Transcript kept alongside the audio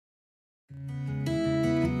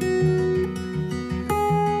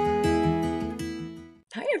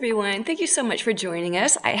everyone. Thank you so much for joining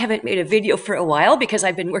us. I haven't made a video for a while because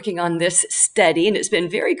I've been working on this study and it's been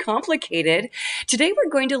very complicated. Today we're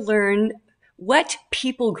going to learn what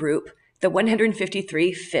people group the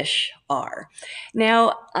 153 fish are.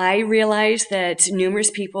 Now, I realize that numerous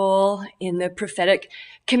people in the prophetic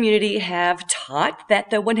community have taught that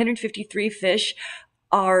the 153 fish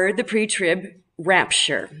are the pre-trib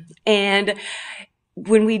rapture. And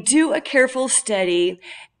when we do a careful study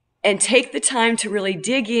and take the time to really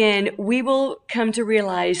dig in, we will come to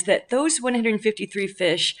realize that those 153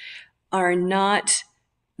 fish are not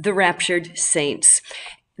the raptured saints.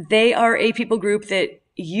 They are a people group that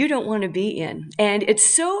you don't want to be in. And it's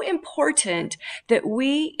so important that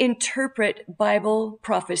we interpret Bible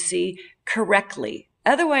prophecy correctly.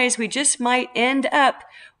 Otherwise, we just might end up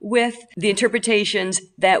with the interpretations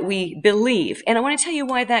that we believe. And I want to tell you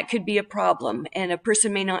why that could be a problem. And a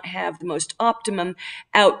person may not have the most optimum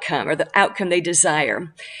outcome or the outcome they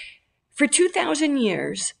desire. For 2,000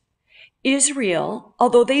 years, Israel,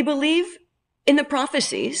 although they believe in the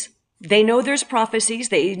prophecies, they know there's prophecies.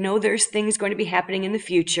 They know there's things going to be happening in the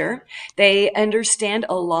future. They understand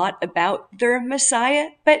a lot about their Messiah,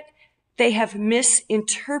 but they have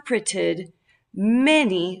misinterpreted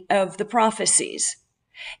many of the prophecies.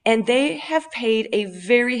 And they have paid a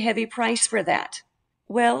very heavy price for that.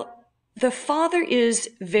 Well, the Father is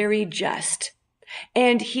very just,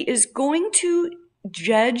 and he is going to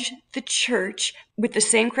judge the church with the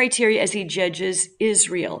same criteria as he judges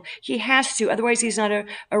Israel. He has to, otherwise he's not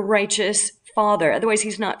a righteous father. Otherwise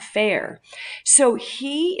he's not fair. So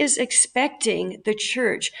he is expecting the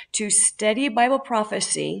church to study Bible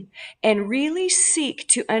prophecy and really seek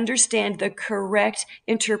to understand the correct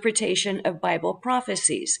interpretation of Bible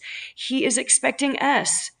prophecies. He is expecting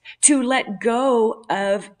us to let go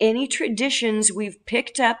of any traditions we've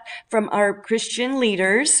picked up from our Christian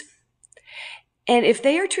leaders. And if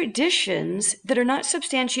they are traditions that are not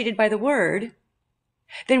substantiated by the word,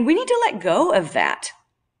 then we need to let go of that.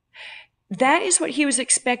 That is what he was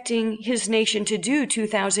expecting his nation to do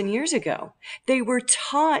 2,000 years ago. They were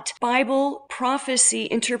taught Bible prophecy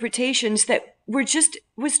interpretations that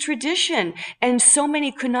was tradition. And so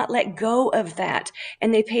many could not let go of that.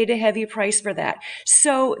 And they paid a heavy price for that.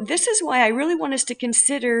 So this is why I really want us to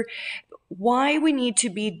consider why we need to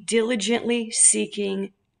be diligently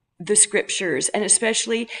seeking the scriptures, and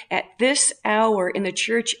especially at this hour in the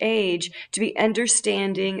church age, to be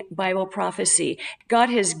understanding Bible prophecy.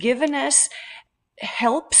 God has given us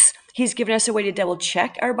helps. He's given us a way to double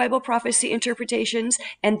check our Bible prophecy interpretations,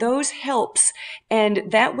 and those helps and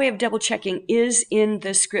that way of double checking is in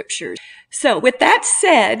the scriptures. So with that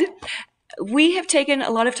said, we have taken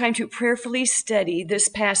a lot of time to prayerfully study this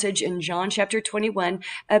passage in John chapter 21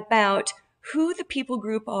 about who the people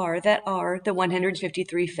group are that are the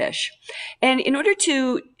 153 fish. And in order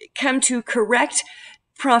to come to correct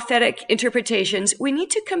prophetic interpretations, we need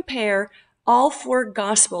to compare all four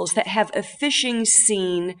gospels that have a fishing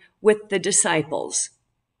scene with the disciples.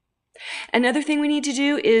 Another thing we need to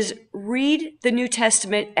do is read the New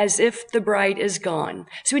Testament as if the bride is gone.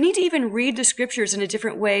 So we need to even read the scriptures in a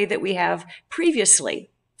different way that we have previously.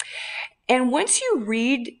 And once you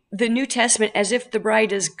read the New Testament as if the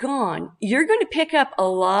bride is gone, you're going to pick up a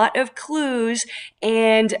lot of clues,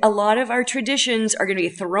 and a lot of our traditions are going to be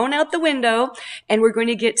thrown out the window, and we're going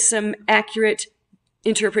to get some accurate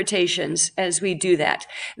interpretations as we do that.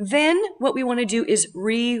 Then what we want to do is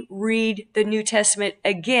reread the New Testament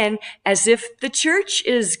again as if the church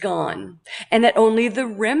is gone and that only the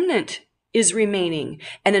remnant is remaining.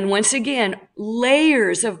 And then once again,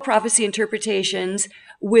 layers of prophecy interpretations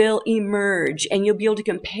will emerge, and you'll be able to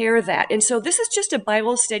compare that. And so this is just a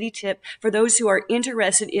Bible study tip for those who are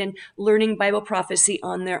interested in learning Bible prophecy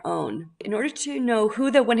on their own. In order to know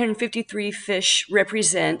who the 153 fish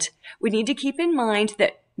represent, we need to keep in mind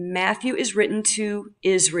that Matthew is written to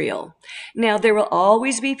Israel. Now, there will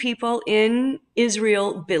always be people in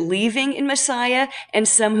Israel believing in Messiah and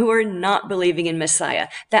some who are not believing in Messiah.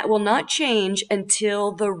 That will not change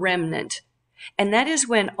until the remnant. And that is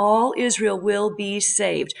when all Israel will be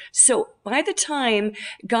saved. So by the time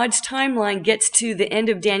God's timeline gets to the end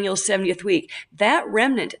of Daniel's 70th week, that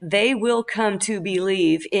remnant, they will come to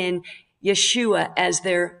believe in Yeshua as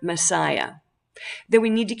their Messiah. Then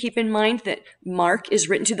we need to keep in mind that Mark is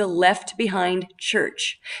written to the left behind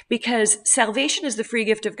church, because salvation is the free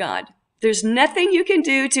gift of God. There's nothing you can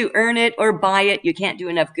do to earn it or buy it. You can't do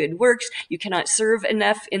enough good works. You cannot serve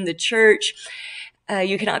enough in the church.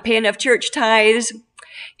 You cannot pay enough church tithes.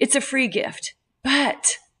 It's a free gift,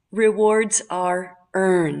 but rewards are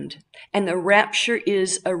earned. And the rapture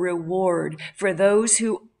is a reward for those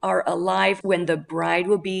who are alive when the bride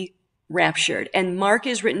will be raptured. And Mark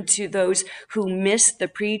is written to those who miss the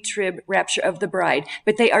pre-trib rapture of the bride,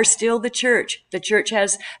 but they are still the church. The church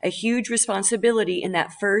has a huge responsibility in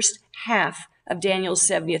that first half of Daniel's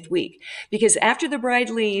 70th week, because after the bride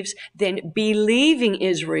leaves, then believing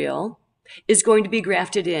Israel is going to be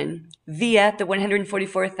grafted in via the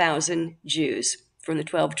 144,000 Jews from the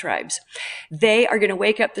 12 tribes. They are going to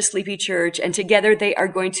wake up the sleepy church, and together they are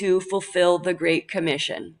going to fulfill the Great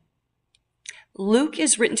Commission. Luke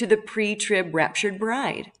is written to the pre-trib raptured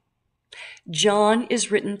bride. John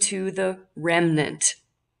is written to the remnant.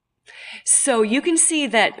 So you can see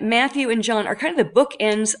that Matthew and John are kind of the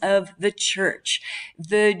bookends of the church.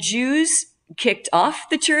 The Jews kicked off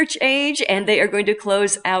the church age, and they are going to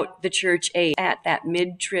close out the church age at that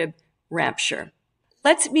mid-trib rapture.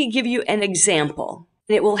 Let me give you an example.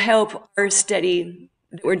 It will help our study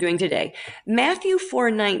that we're doing today. Matthew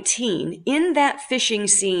 4:19, in that fishing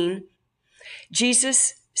scene,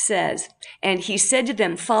 Jesus says, and he said to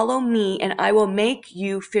them, "Follow me, and I will make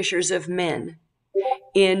you fishers of men."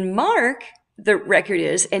 In Mark, the record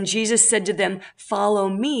is, and Jesus said to them, "Follow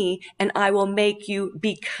me, and I will make you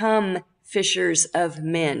become fishers of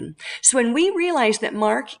men." So when we realize that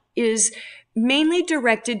Mark is mainly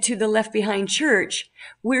directed to the Left Behind church,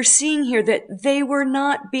 we're seeing here that they were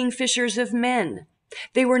not being fishers of men.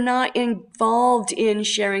 They were not involved in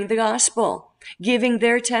sharing the gospel, giving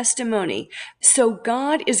their testimony. So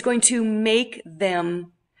God is going to make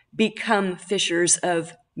them become fishers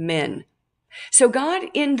of men. So God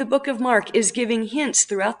in the book of Mark is giving hints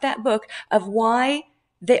throughout that book of why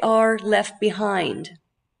they are left behind.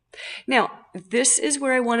 Now, this is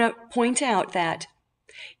where I want to point out that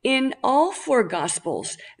in all four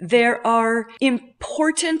Gospels, there are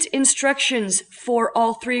important instructions for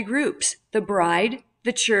all three groups, the bride,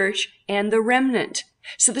 the church, and the remnant.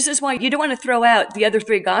 So this is why you don't want to throw out the other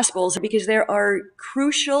three Gospels, because there are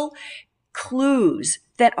crucial clues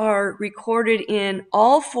that are recorded in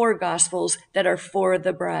all four Gospels that are for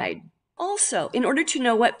the bride. Also, in order to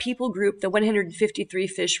know what people group the 153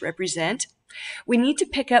 fish represent, we need to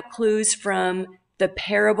pick up clues from the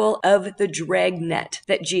parable of the dragnet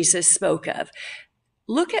that Jesus spoke of.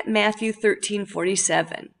 Look at Matthew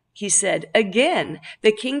 13:47. He said, "Again,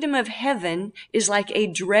 the kingdom of heaven is like a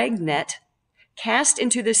dragnet cast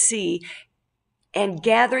into the sea and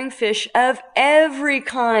gathering fish of every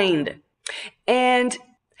kind." And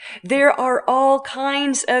there are all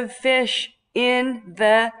kinds of fish in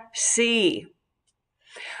the sea.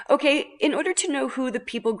 Okay, in order to know who the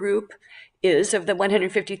people group is of the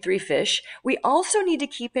 153 fish, we also need to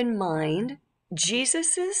keep in mind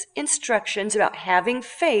Jesus's instructions about having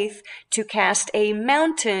faith to cast a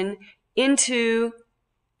mountain into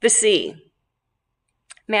the sea.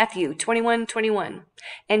 Matthew 21:21.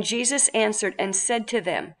 And Jesus answered and said to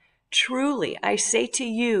them, "Truly, I say to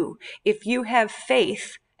you, if you have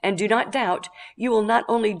faith and do not doubt, you will not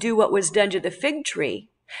only do what was done to the fig tree,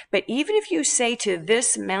 but even if you say to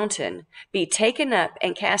this mountain, be taken up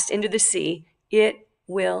and cast into the sea, it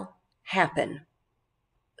will happen."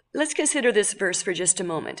 Let's consider this verse for just a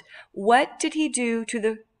moment. What did he do to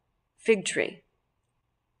the fig tree?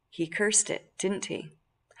 He cursed it, didn't he?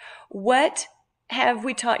 What have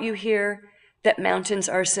we taught you here that mountains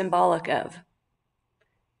are symbolic of?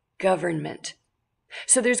 Government.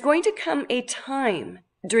 So there's going to come a time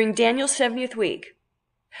during Daniel's 70th week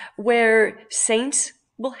where saints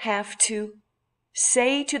will have to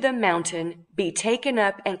say to the mountain, be taken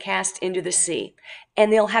up and cast into the sea.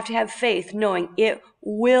 And they'll have to have faith knowing it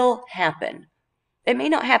will happen. It may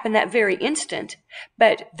not happen that very instant,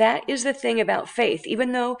 but that is the thing about faith.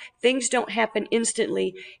 Even though things don't happen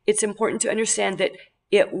instantly, it's important to understand that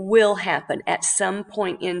it will happen at some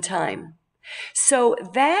point in time. So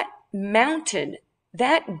that mountain,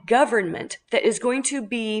 that government that is going to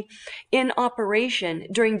be in operation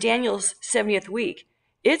during Daniel's 70th week,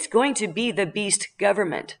 it's going to be the beast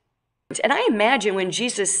government. And I imagine when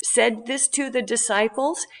Jesus said this to the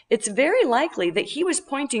disciples, it's very likely that he was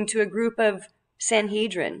pointing to a group of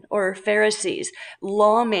Sanhedrin or Pharisees,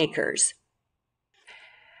 lawmakers.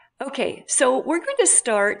 Okay, so we're going to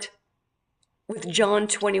start with John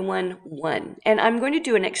 21:1, and I'm going to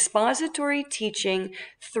do an expository teaching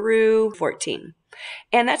through 14.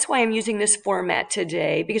 And that's why I'm using this format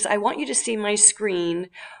today, because I want you to see my screen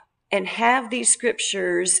and have these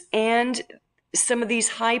scriptures and some of these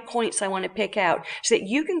high points I want to pick out so that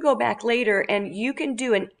you can go back later and you can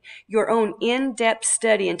do your own in-depth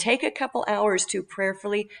study and take a couple hours to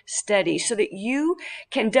prayerfully study so that you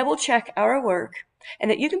can double check our work and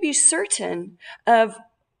that you can be certain of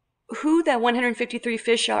who the 153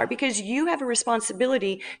 fish are, because you have a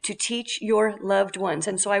responsibility to teach your loved ones.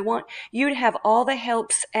 And so I want you to have all the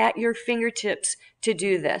helps at your fingertips to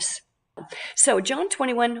do this. So John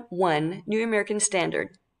 21:1, New American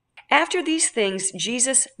Standard. After these things,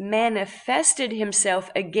 Jesus manifested himself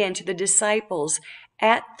again to the disciples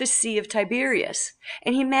at the Sea of Tiberias.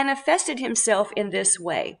 And he manifested himself in this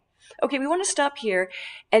way. Okay, we want to stop here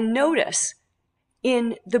and notice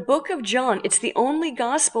in the book of John, it's the only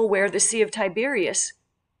gospel where the Sea of Tiberias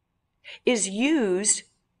is used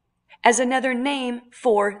as another name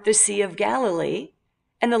for the Sea of Galilee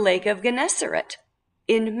and the Lake of Gennesaret.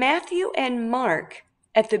 In Matthew and Mark,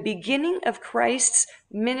 at the beginning of Christ's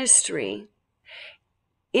ministry,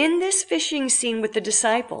 in this fishing scene with the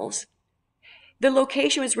disciples, the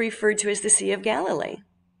location was referred to as the Sea of Galilee.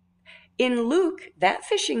 In Luke, that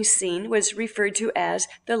fishing scene was referred to as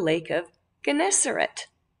the Lake of Gennesaret.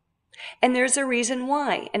 And there's a reason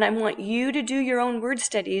why. And I want you to do your own word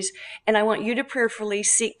studies, and I want you to prayerfully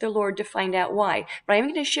seek the Lord to find out why. But I'm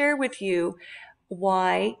going to share with you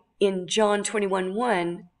why in John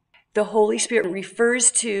 21:1, the Holy Spirit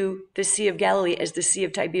refers to the Sea of Galilee as the Sea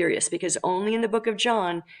of Tiberias, because only in the book of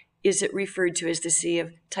John is it referred to as the Sea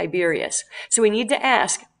of Tiberias. So we need to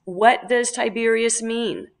ask, what does Tiberias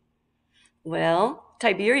mean? Well,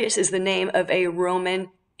 Tiberias is the name of a Roman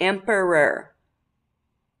emperor.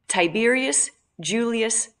 Tiberius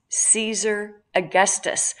Julius Caesar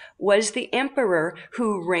Augustus was the emperor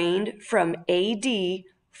who reigned from AD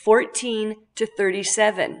 14 to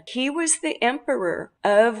 37. He was the emperor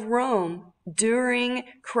of Rome during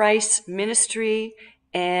Christ's ministry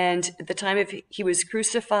and the time of he was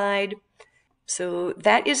crucified. So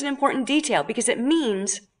that is an important detail because it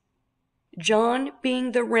means John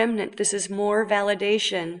being the remnant, this is more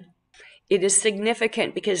validation. It is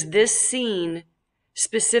significant because this scene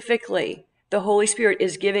specifically, the Holy Spirit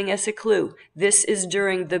is giving us a clue. This is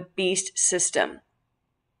during the beast system.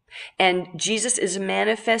 And Jesus is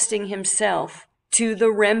manifesting himself to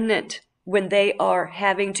the remnant when they are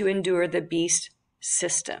having to endure the beast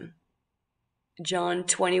system. John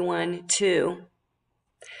 21:2.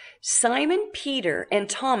 Simon Peter and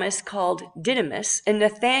Thomas called Didymus and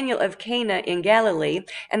Nathanael of Cana in Galilee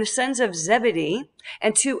and the sons of Zebedee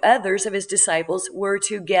and two others of his disciples were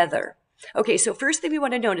together. Okay, so first thing we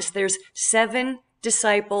want to notice, there's 7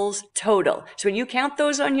 disciples total. So when you count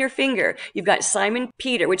those on your finger, you've got Simon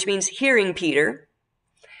Peter, which means hearing Peter.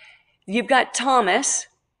 You've got Thomas.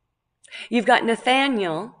 You've got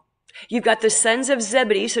Nathanael. You've got the sons of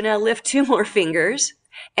Zebedee, so now lift 2 more fingers.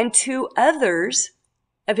 And 2 others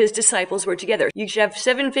of his disciples were together. You should have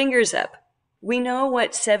 7 fingers up. We know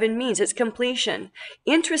what 7 means. It's completion.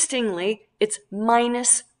 Interestingly, it's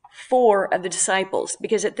minus 4 of the disciples,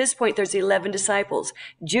 because at this point there's 11 disciples.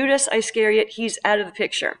 Judas Iscariot, he's out of the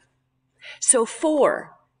picture. So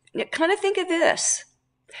 4. Now, kind of think of this.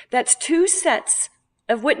 That's 2 sets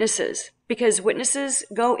of witnesses, because witnesses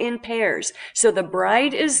go in pairs. So the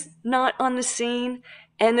bride is not on the scene,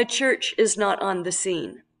 and the church is not on the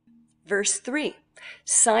scene. Verse 3.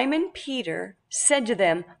 Simon Peter said to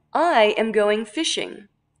them, I am going fishing.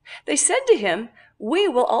 They said to him, we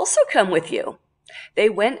will also come with you. They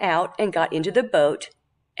went out and got into the boat,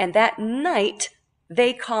 and that night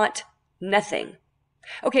they caught nothing.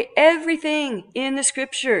 Okay, everything in the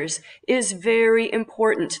scriptures is very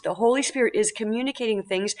important. The Holy Spirit is communicating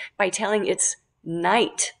things by telling it's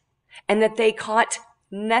night, and that they caught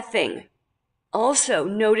nothing. Also,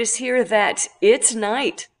 notice here that it's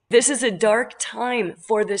night. This is a dark time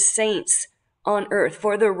for the saints on earth,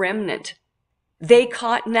 for the remnant. They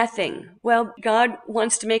caught nothing. Well, God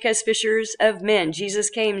wants to make us fishers of men. Jesus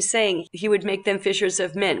came saying he would make them fishers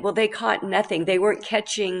of men. Well, they caught nothing. They weren't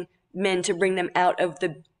catching men to bring them out of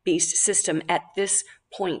the beast system at this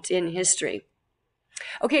point in history.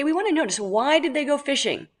 Okay, we want to notice, why did they go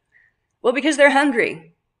fishing? Well, because they're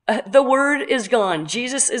hungry. The word is gone.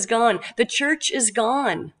 Jesus is gone. The church is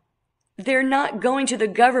gone. They're not going to the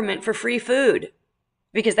government for free food,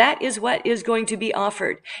 because that is what is going to be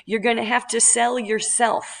offered. You're going to have to sell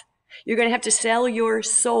yourself. You're going to have to sell your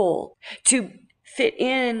soul to fit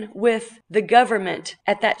in with the government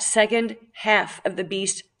at that second half of the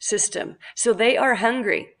beast system. So they are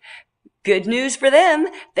hungry. Good news for them.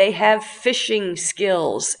 They have fishing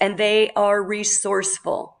skills and they are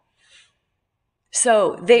resourceful.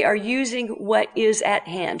 So they are using what is at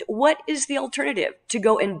hand. What is the alternative? To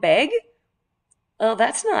go and beg? Well,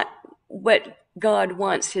 that's not what God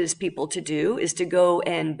wants his people to do, is to go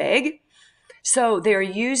and beg. So they're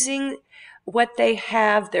using what they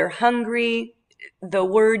have. They're hungry. The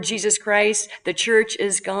word Jesus Christ, the church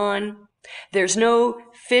is gone. There's no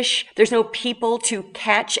fish, there's no people to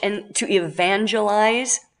catch and to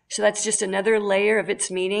evangelize. So that's just another layer of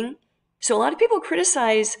its meaning. So a lot of people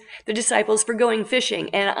criticize the disciples for going fishing,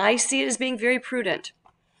 and I see it as being very prudent.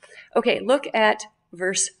 Okay, look at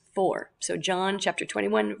verse 4. So John chapter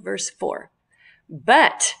 21, verse 4.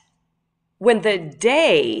 But when the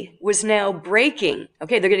day was now breaking,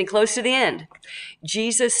 okay, they're getting close to the end,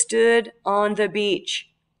 Jesus stood on the beach.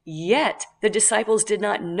 Yet the disciples did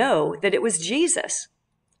not know that it was Jesus.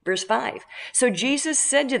 Verse 5. So Jesus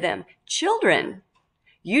said to them, "Children,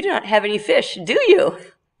 you do not have any fish, do you?"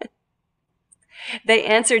 They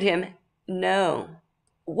answered him, "No."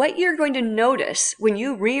 What you're going to notice when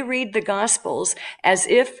you reread the Gospels as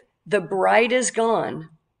if the bride is gone,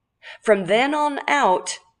 from then on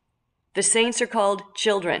out, the saints are called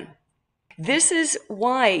children. This is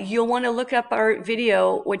why you'll want to look up our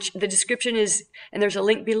video, which the description is, and there's a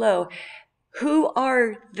link below. Who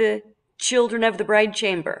are the children of the bride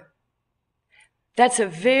chamber? That's a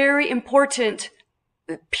very important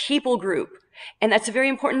people group, and that's a very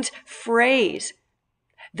important phrase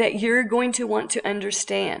that you're going to want to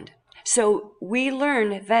understand. So we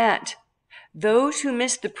learn that those who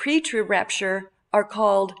missed the pre-trib rapture are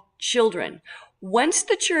called children. Once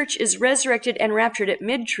the church is resurrected and raptured at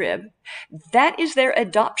mid-trib, that is their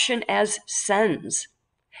adoption as sons,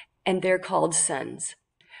 and they're called sons.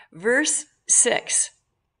 Verse 6,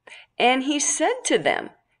 and he said to them,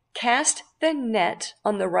 "Cast the net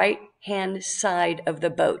on the right-hand side of the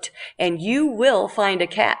boat, and you will find a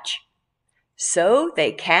catch." So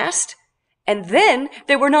they cast, and then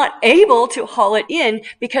they were not able to haul it in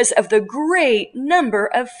because of the great number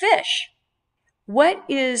of fish. What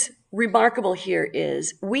is remarkable here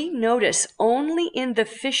is we notice only in the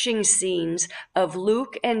fishing scenes of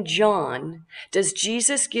Luke and John does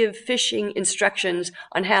Jesus give fishing instructions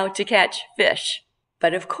on how to catch fish.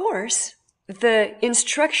 But of course, the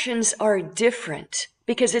instructions are different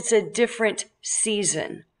because it's a different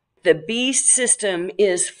season. The beast system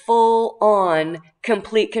is full on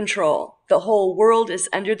complete control. The whole world is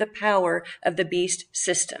under the power of the beast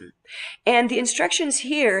system. And the instructions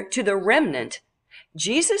here to the remnant,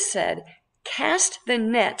 Jesus said, "Cast the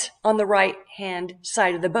net on the right-hand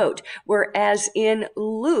side of the boat," whereas in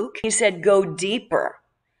Luke, he said, "Go deeper."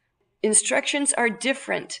 Instructions are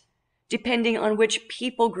different depending on which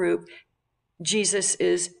people group Jesus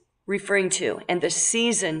is referring to and the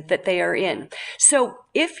season that they are in. So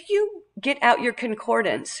if you get out your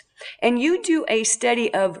concordance and you do a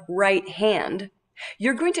study of right hand,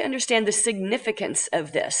 you're going to understand the significance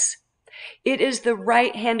of this. It is the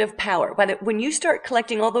right hand of power. When you start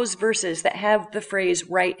collecting all those verses that have the phrase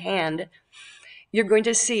right hand, you're going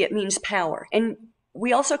to see it means power. And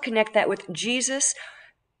we also connect that with Jesus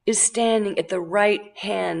is standing at the right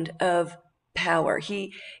hand of power.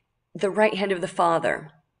 The right hand of the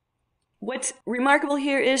Father. What's remarkable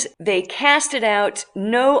here is they cast it out,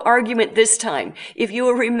 no argument this time. If you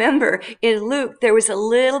will remember, in Luke, there was a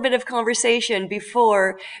little bit of conversation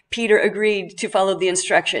before Peter agreed to follow the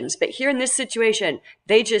instructions. But here in this situation,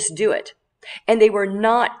 they just do it. And they were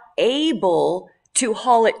not able to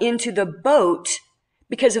haul it into the boat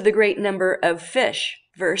because of the great number of fish.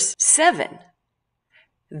 Verse 7.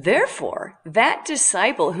 Therefore, that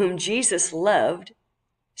disciple whom Jesus loved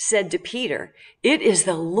said to Peter, "It is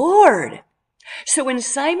the Lord." So when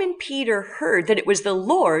Simon Peter heard that it was the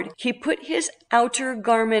Lord, he put his outer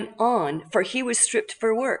garment on, for he was stripped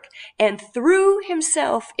for work, and threw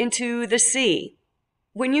himself into the sea.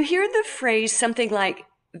 When you hear the phrase something like,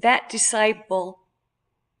 "that disciple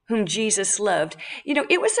whom Jesus loved,"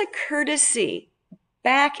 it was a courtesy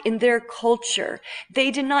back in their culture. They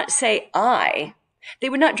did not say "I." They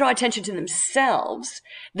would not draw attention to themselves,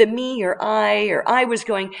 the me or I was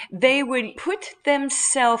going. They would put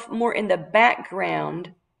themselves more in the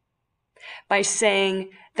background by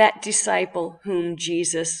saying, "that disciple whom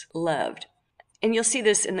Jesus loved." And you'll see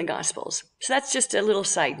this in the Gospels. So that's just a little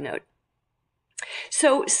side note.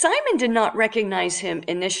 So Simon did not recognize him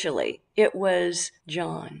initially. It was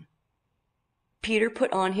John. Peter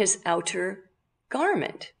put on his outer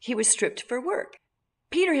garment. He was stripped for work.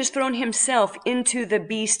 Peter has thrown himself into the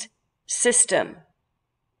beast system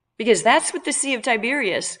because that's what the Sea of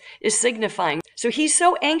Tiberias is signifying. So he's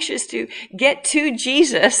so anxious to get to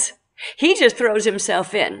Jesus, he just throws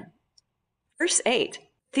himself in. Verse 8,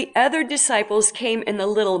 the other disciples came in the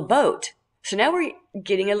little boat. So now we're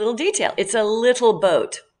getting a little detail. It's a little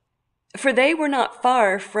boat. For they were not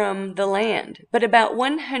far from the land, but about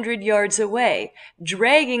 100 yards away,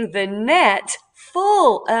 dragging the net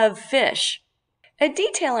full of fish. A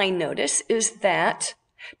detail I notice is that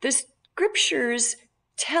the scriptures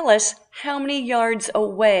tell us how many yards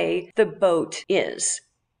away the boat is.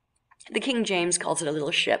 The King James calls it a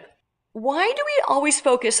little ship. Why do we always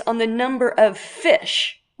focus on the number of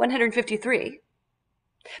fish, 153,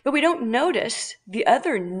 but we don't notice the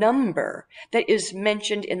other number that is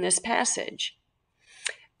mentioned in this passage?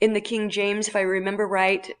 In the King James, if I remember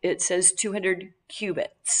right, it says 200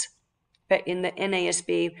 cubits, but in the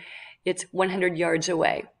NASB, it's 100 yards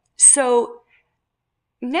away. So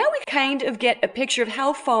now we kind of get a picture of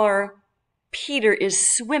how far Peter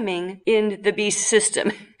is swimming in the beast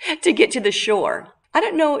system to get to the shore. I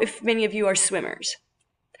don't know if many of you are swimmers.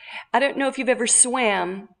 I don't know if you've ever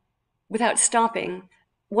swam without stopping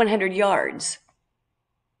 100 yards.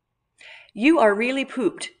 You are really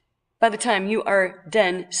pooped by the time you are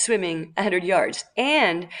done swimming 100 yards.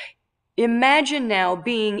 And imagine now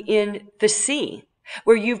being in the sea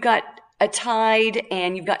where you've got a tide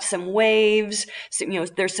and you've got some waves, so,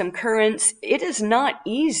 there's some currents. It is not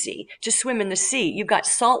easy to swim in the sea. You've got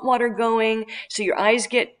salt water going, so your eyes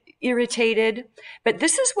get irritated. But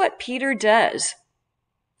this is what Peter does.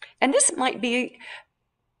 And this might be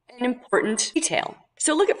an important detail.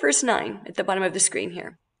 So look at verse 9 at the bottom of the screen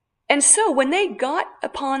here. And so when they got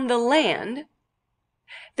upon the land,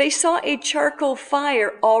 they saw a charcoal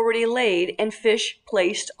fire already laid and fish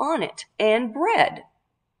placed on it and bread.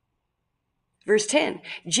 Verse 10,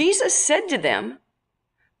 Jesus said to them,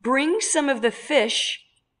 "Bring some of the fish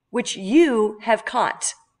which you have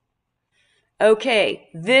caught." Okay,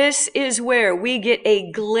 this is where we get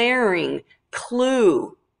a glaring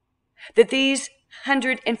clue that these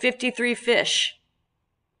 153 fish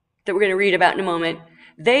that we're going to read about in a moment,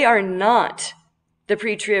 they are not the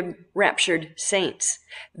pre-trib raptured saints.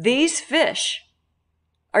 These fish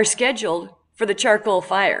are scheduled for the charcoal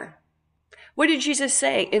fire. What did Jesus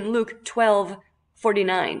say in Luke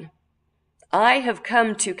 12:49? "I have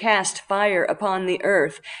come to cast fire upon the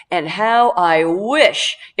earth, and how I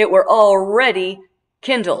wish it were already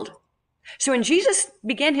kindled." So when Jesus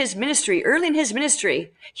began his ministry, early in his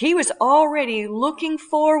ministry, he was already looking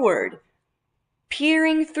forward,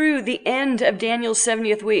 peering through the end of Daniel's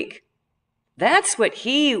 70th week. That's what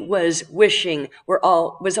he was wishing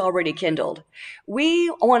was already kindled. We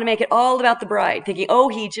want to make it all about the bride, thinking,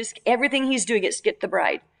 everything he's doing is get the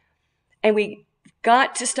bride. And we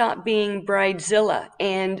got to stop being bridezilla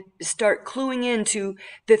and start cluing into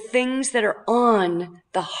the things that are on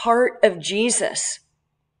the heart of Jesus,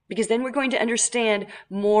 because then we're going to understand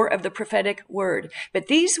more of the prophetic word. But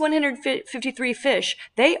these 153 fish,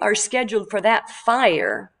 they are scheduled for that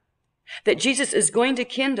fire that Jesus is going to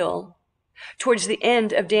kindle towards the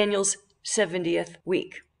end of Daniel's 70th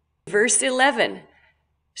week. Verse 11,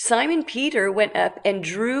 Simon Peter went up and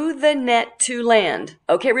drew the net to land.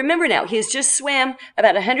 Okay, remember now, he has just swam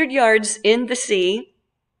about 100 yards in the sea.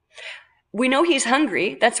 We know he's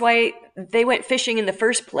hungry. That's why they went fishing in the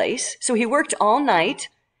first place. So he worked all night,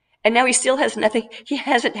 and now he still has nothing. He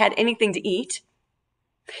hasn't had anything to eat.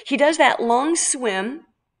 He does that long swim,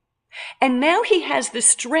 and now he has the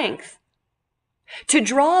strength to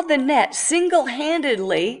draw the net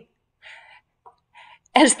single-handedly.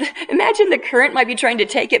 Imagine the current might be trying to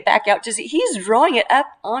take it back out to sea. He's drawing it up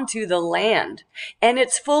onto the land, and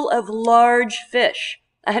it's full of large fish,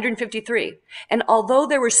 153. And although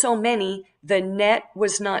there were so many, the net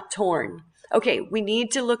was not torn. Okay, we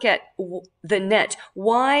need to look at the net.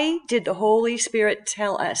 Why did the Holy Spirit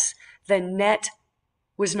tell us the net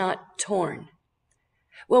was not torn?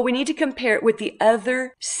 Well, we need to compare it with the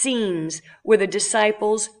other scenes where the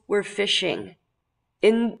disciples were fishing.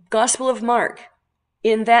 In Gospel of Mark,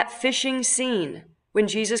 in that fishing scene, when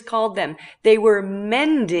Jesus called them, they were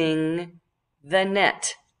mending the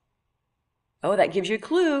net. Oh, that gives you a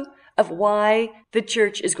clue of why the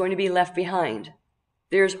church is going to be left behind.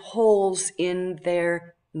 There's holes in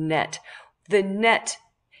their net. The net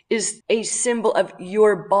is a symbol of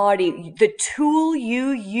your body, the tool you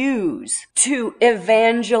use to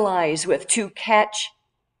evangelize with, to catch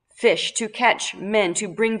fish, to catch men, to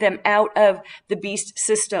bring them out of the beast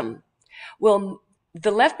system. Well,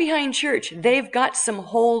 the left behind church, they've got some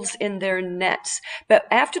holes in their nets. But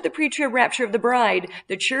after the pre-trib rapture of the bride,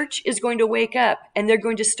 the church is going to wake up and they're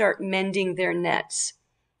going to start mending their nets.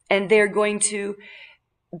 And they're going to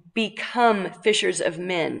become fishers of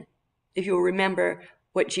men. If you'll remember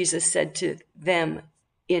what Jesus said to them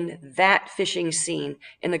in that fishing scene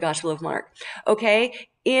in the Gospel of Mark. Okay,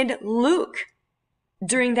 in Luke,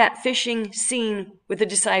 during that fishing scene with the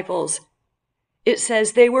disciples, it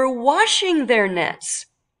says they were washing their nets.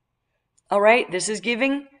 All right, this is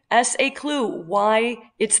giving us a clue why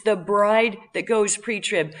it's the bride that goes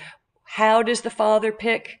pre-trib. How does the Father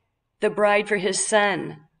pick the bride for his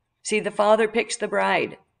son? See, the Father picks the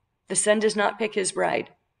bride. The Son does not pick his bride.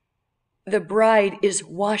 The bride is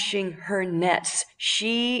washing her nets.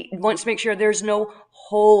 She wants to make sure there's no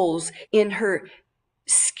holes in her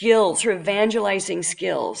skills, her evangelizing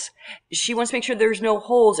skills. She wants to make sure there's no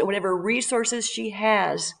holes in whatever resources she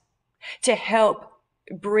has to help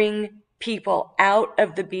bring people out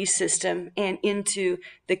of the beast system and into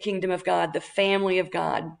the kingdom of God, the family of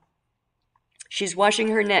God. She's washing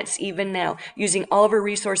her nets even now, using all of her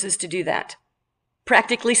resources to do that.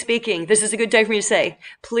 Practically speaking, this is a good time for me to say,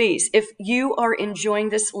 please, if you are enjoying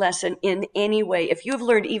this lesson in any way, if you have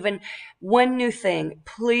learned even one new thing,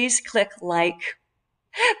 please click like,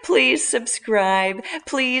 please subscribe,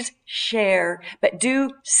 please share, but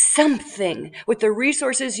do something with the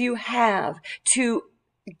resources you have to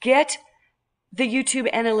get the YouTube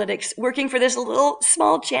analytics working for this little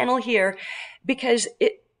small channel here, because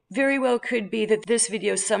it very well could be that this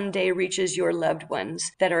video someday reaches your loved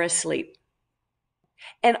ones that are asleep.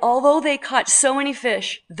 And although they caught so many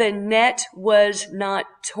fish, the net was not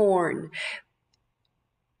torn.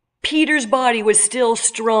 Peter's body was still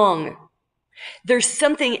strong. There's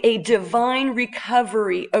something, a divine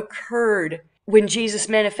recovery occurred when Jesus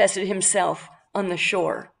manifested himself on the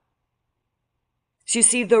shore. So you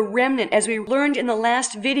see, the remnant, as we learned in the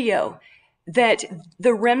last video, that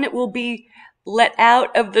the remnant will be let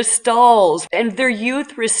out of the stalls and their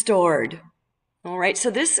youth restored. All right, so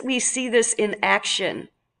we see this in action.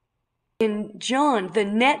 In John, the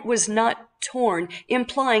net was not torn,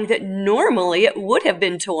 implying that normally it would have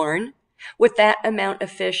been torn with that amount of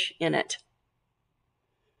fish in it.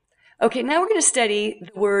 Okay, now we're going to study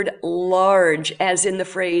the word large, as in the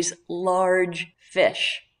phrase large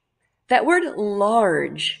fish. That word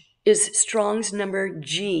large is Strong's number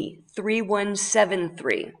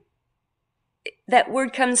G3173. That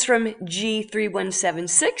word comes from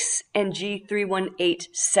G3176 and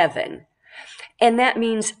G3187. And that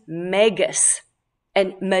means megas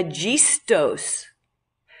and magistos,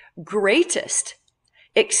 greatest,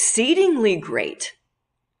 exceedingly great,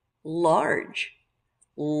 large,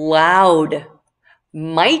 loud,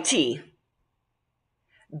 mighty,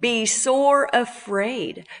 be sore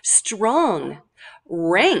afraid, strong,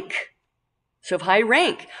 rank, so of high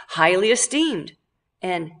rank, highly esteemed,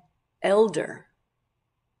 and elder.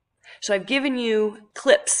 So I've given you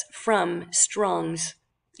clips from Strong's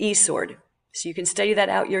eSword, so you can study that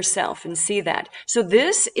out yourself and see that. So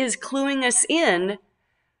this is cluing us in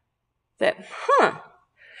that,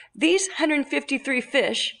 these 153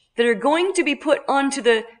 fish that are going to be put onto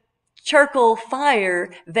the charcoal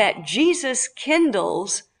fire that Jesus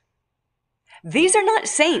kindles, these are not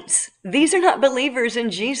saints. These are not believers in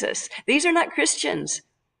Jesus. These are not Christians.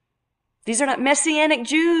 These are not Messianic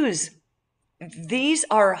Jews. These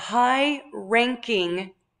are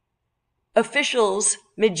high-ranking officials,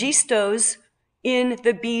 magistos, in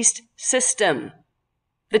the beast system,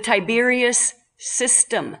 the Tiberius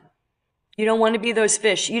system. You don't want to be those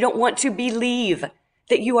fish. You don't want to believe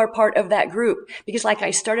that you are part of that group. Because like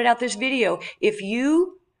I started out this video, if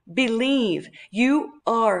you believe you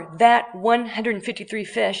are that 153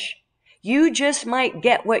 fish, you just might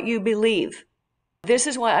get what you believe. This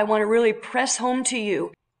is why I want to really press home to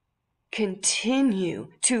you. Continue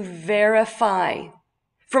to verify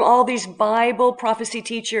from all these Bible prophecy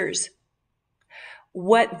teachers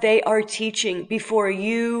what they are teaching before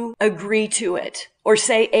you agree to it or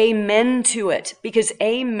say amen to it. Because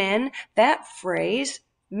amen, that phrase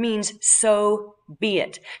means so be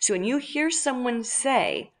it. So when you hear someone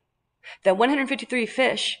say that 153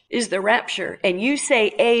 fish is the rapture and you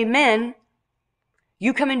say amen,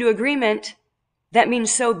 you come into agreement, that means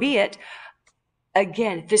so be it.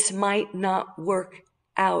 Again, this might not work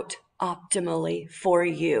out optimally for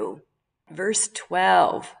you. Verse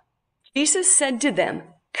 12. Jesus said to them,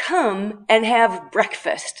 "Come and have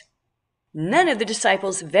breakfast." None of the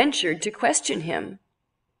disciples ventured to question him.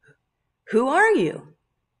 "Who are you?"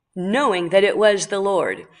 knowing that it was the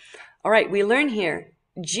Lord. All right, we learn here,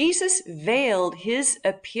 Jesus veiled his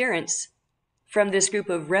appearance from this group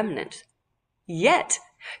of remnant. Yet,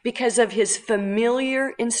 because of his familiar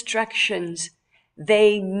instructions,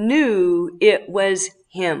 they knew it was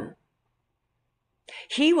him.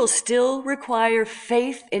 He will still require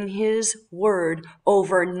faith in his word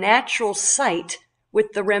over natural sight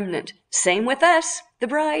with the remnant. Same with us, the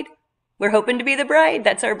bride. We're hoping to be the bride.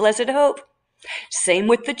 That's our blessed hope. Same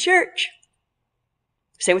with the church.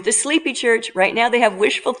 Same with the sleepy church. Right now they have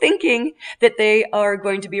wishful thinking that they are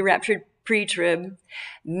going to be raptured pre-trib.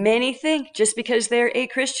 Many think just because they're a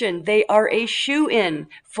Christian, they are a shoe-in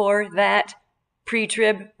for that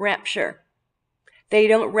pre-trib rapture. They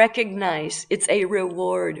don't recognize it's a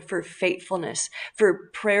reward for faithfulness, for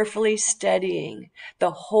prayerfully studying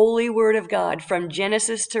the holy word of God from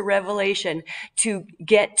Genesis to Revelation to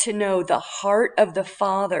get to know the heart of the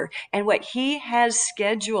Father and what he has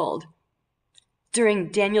scheduled during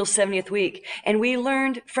Daniel's 70th week. And we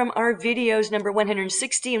learned from our videos number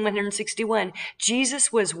 160 and 161,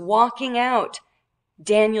 Jesus was walking out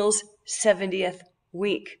Daniel's 70th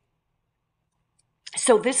week.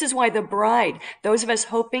 So this is why the bride, those of us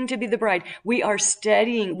hoping to be the bride, we are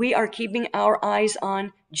studying, we are keeping our eyes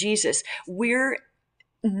on Jesus. We're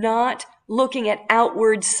not looking at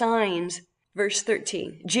outward signs. Verse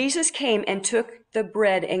 13, Jesus came and took the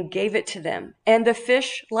bread and gave it to them, and the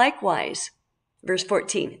fish likewise. Verse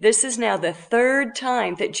 14, this is now the third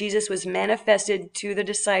time that Jesus was manifested to the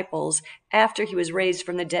disciples after he was raised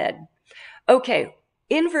from the dead. Okay,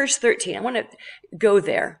 in verse 13, I want to go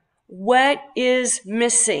there. What is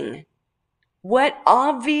missing? What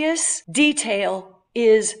obvious detail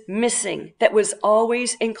is missing that was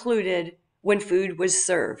always included when food was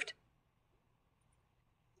served?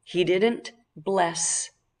 He didn't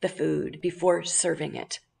bless the food before serving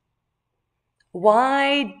it.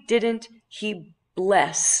 Why didn't he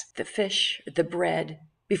bless the fish, the bread,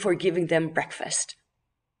 before giving them breakfast?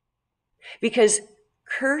 Because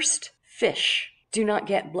cursed fish do not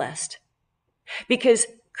get blessed. Because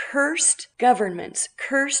cursed governments,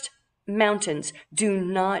 cursed mountains do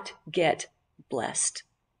not get blessed.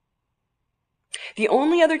 The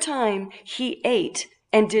only other time he ate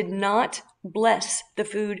and did not bless the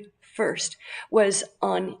food first was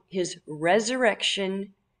on his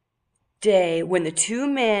resurrection day when the two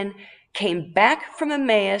men came back from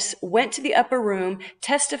Emmaus, went to the upper room,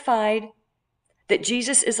 testified that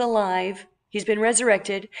Jesus is alive, he's been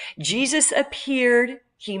resurrected. Jesus appeared,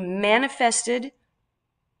 he manifested,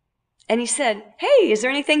 and he said, hey, is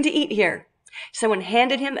there anything to eat here? Someone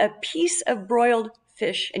handed him a piece of broiled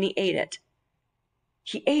fish and he ate it.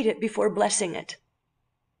 He ate it before blessing it.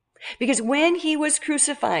 Because when he was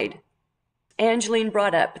crucified, Angeline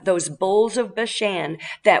brought up those bulls of Bashan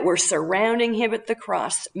that were surrounding him at the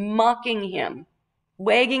cross, mocking him,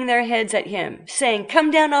 wagging their heads at him, saying,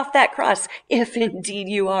 come down off that cross if indeed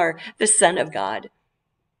you are the Son of God.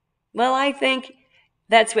 Well, I think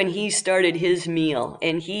that's when he started his meal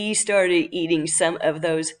and he started eating some of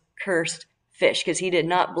those cursed fish because he did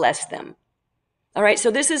not bless them. All right,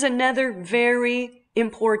 so this is another very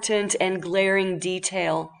important and glaring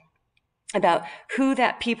detail about who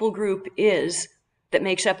that people group is that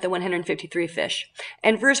makes up the 153 fish.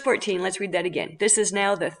 And verse 14, let's read that again. This is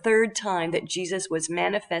now the third time that Jesus was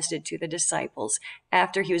manifested to the disciples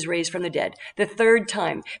after he was raised from the dead. The third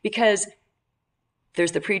time, because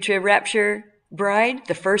there's the pre-trib rapture bride,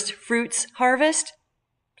 the first fruits harvest,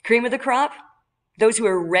 cream of the crop, those who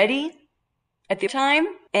are ready at the time,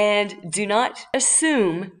 and do not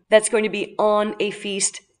assume that's going to be on a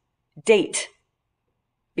feast date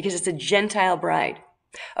because it's a Gentile bride.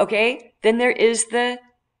 Okay, then there is the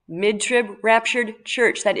mid-trib raptured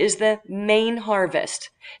church. That is the main harvest.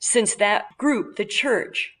 Since that group, the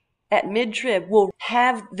church at mid-trib, will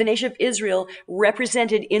have the nation of Israel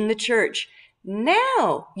represented in the church,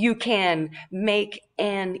 now you can make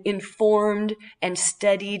an informed and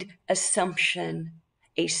studied assumption,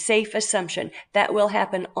 a safe assumption that will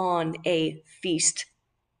happen on a feast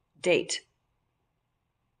date.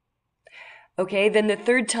 Okay, then the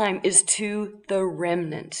third time is to the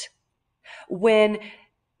remnant. When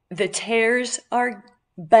the tares are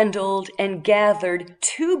bundled and gathered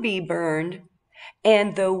to be burned,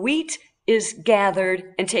 and the wheat is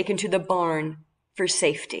gathered and taken to the barn for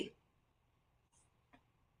safety.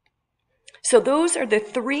 So those are the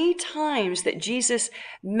three times that Jesus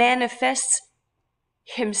manifests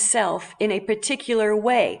himself in a particular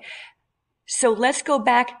way. So let's go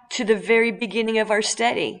back to the very beginning of our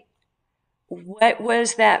study. What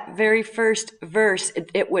was that very first verse?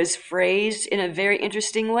 It was phrased in a very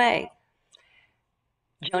interesting way.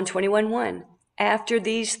 John 21:1. After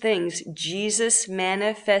these things, Jesus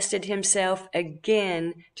manifested himself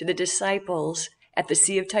again to the disciples at the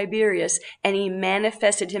Sea of Tiberias, and he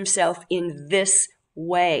manifested himself in this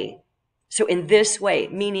way. So in this way,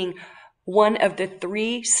 meaning one of the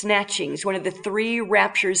three snatchings, one of the three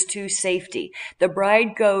raptures to safety. The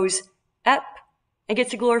bride goes up and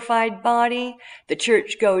gets a glorified body. The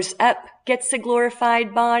church goes up, gets a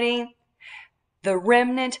glorified body. The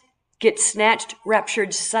remnant gets snatched,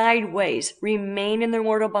 raptured sideways, remain in their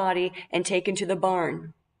mortal body, and taken to the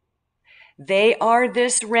barn. They are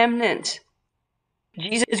this remnant.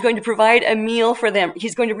 Jesus is going to provide a meal for them.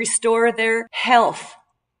 He's going to restore their health.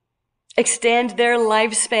 extend their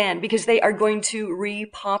lifespan because they are going to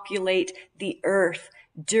repopulate the earth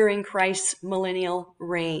during Christ's millennial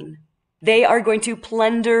reign. They are going to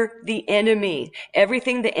plunder the enemy,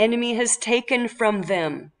 everything the enemy has taken from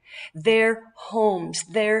them, their homes,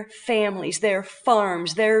 their families, their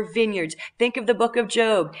farms, their vineyards. Think of the book of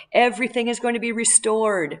Job. Everything is going to be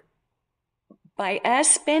restored. By us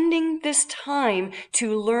spending this time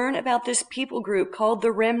to learn about this people group called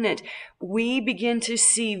the Remnant, we begin to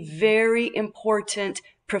see very important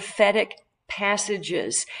prophetic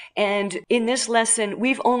passages. And in this lesson,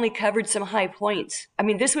 we've only covered some high points. I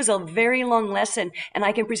mean, this was a very long lesson, and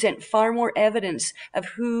I can present far more evidence of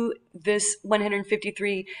who this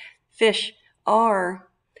 153 fish are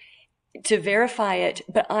to verify it.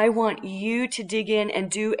 But I want you to dig in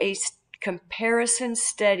and do a comparison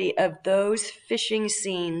study of those fishing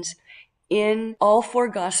scenes in all four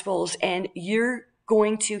Gospels, and you're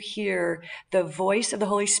going to hear the voice of the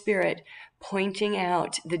Holy Spirit pointing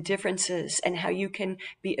out the differences and how you can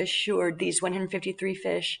be assured these 153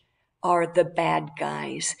 fish are the bad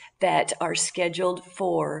guys that are scheduled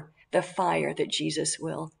for the fire that Jesus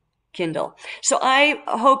will kindle. So I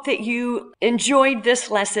hope that you enjoyed this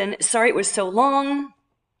lesson. Sorry it was so long.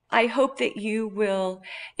 I hope that you will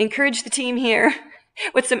encourage the team here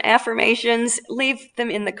with some affirmations. Leave them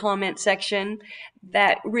in the comment section.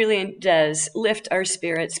 That really does lift our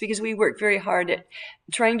spirits because we work very hard at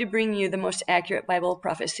trying to bring you the most accurate Bible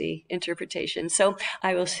prophecy interpretation. So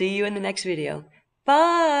I will see you in the next video.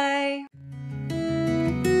 Bye.